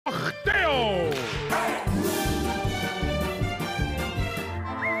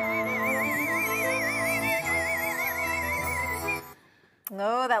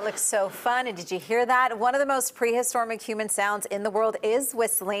looks so fun. And did you hear that? One of the most prehistoric human sounds in the world is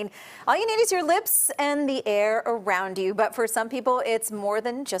whistling. All you need is your lips and the air around you. But for some people, it's more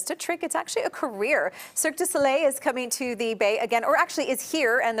than just a trick. It's actually a career. Cirque Du Soleil is coming to the Bay again, or actually is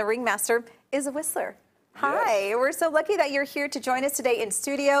here, and the ringmaster is a whistler. Hi, yes. We're so lucky that you're here to join us today in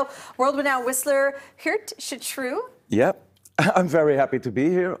studio. World-renowned whistler Geert Chatrou. Yep. I'm very happy to be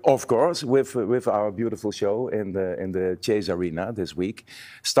here, of course, with our beautiful show in the Chase Arena this week.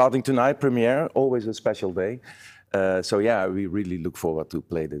 Starting tonight, premiere, always a special day. So yeah, we really look forward to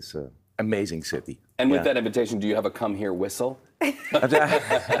play this amazing city. And with that invitation, do you have a come here whistle?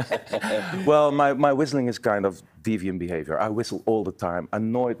 Well, my whistling is kind of deviant behavior. I whistle all the time,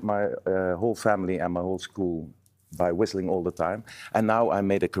 annoyed my whole family and my whole school by whistling all the time, and now I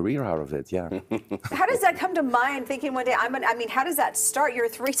made a career out of it. Yeah. How does that come to mind? Thinking one day, I mean, how does that start? You're a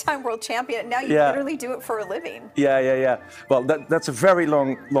three-time world champion. Now you literally do it for a living. Yeah. Well, that's a very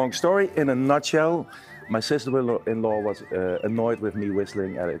long story. In a nutshell, my sister-in-law was annoyed with me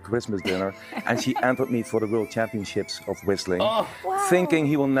whistling at a Christmas dinner, and she entered me for the World Championships of whistling, thinking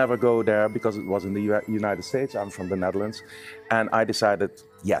he will never go there because it was in the United States. I'm from the Netherlands, and I decided,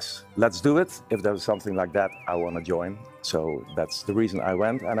 yes, let's do it. If there's something like that, I want to join. So that's the reason I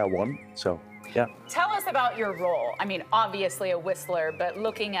went, and I won. So. Yeah. Tell us about your role. I mean, obviously a whistler, but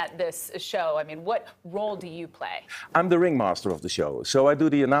looking at this show, I mean, what role do you play? I'm the ringmaster of the show. So I do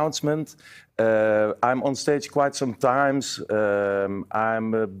the announcement. I'm on stage quite sometimes.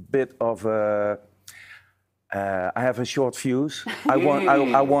 I'm a bit of a... I have a short fuse. I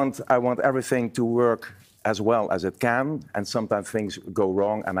want everything to work as well as it can, and sometimes things go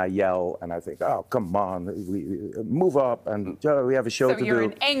wrong, and I yell, and I think, oh, come on, we move up, and we have a show to do. So you're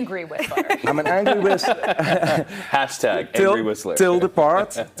an angry whistler. I'm an angry whistler. Hashtag angry whistler. Till the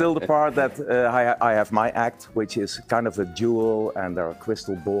part that I have my act, which is kind of a jewel, and there are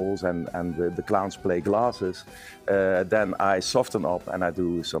crystal balls, and the clowns play glasses. Then I soften up, and I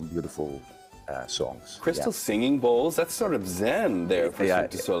do some beautiful songs. Crystal singing bowls, that's sort of zen there for Cirque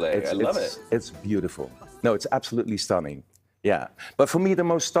Du Soleil. I love it. It's beautiful. No, it's absolutely stunning. Yeah. But for me, the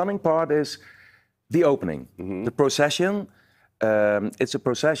most stunning part is the opening, the procession. It's a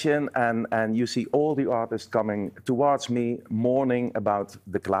procession, and you see all the artists coming towards me, mourning about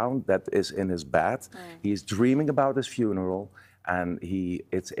the clown that is in his bed. He's dreaming about his funeral, and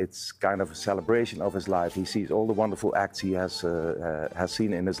it's kind of a celebration of his life. He sees all the wonderful acts he has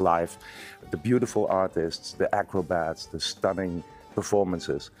seen in his life, the beautiful artists, the acrobats, the stunning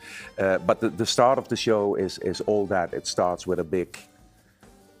performances. But the start of the show is all that. It starts with a big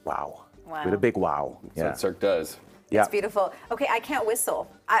wow. With a big wow. That's what Cirque does. It's beautiful. Okay, I can't whistle.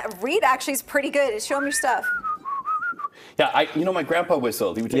 Reed actually is pretty good. Show him your stuff. Yeah, you know, my grandpa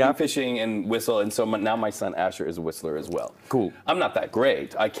whistled. He would take me fishing and whistle, and so now my son Asher is a whistler as well. Cool. I'm not that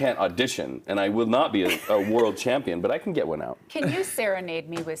great. I can't audition, and I will not be a world champion, but I can get one out. Can you serenade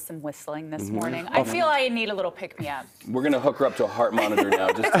me with some whistling this morning? I feel I need a little pick-me-up. We're going to hook her up to a heart monitor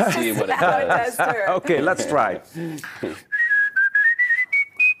now just to see what it does. Okay, let's try.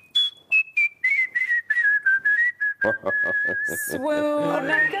 Swoon,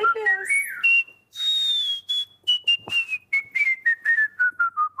 my goodness.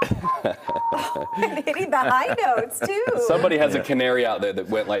 And hitting the high notes, too. Somebody has a canary out there that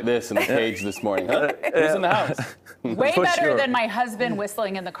went like this in the cage this morning. Huh? Who's in the house? Way better than my husband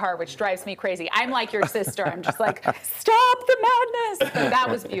whistling in the car, which drives me crazy. I'm like your sister. I'm just like, stop the madness. That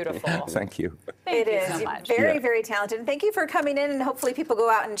was beautiful. Thank you. Thank you so much. Very talented. And thank you for coming in, and hopefully people go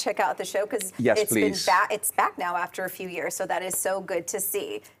out and check out the show, because it's back now after a few years. So that is so good to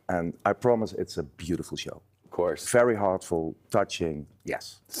see. And I promise it's a beautiful show. Of course. Very heartful, touching,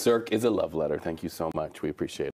 yes. Cirque is a love letter. Thank you so much. We appreciate it.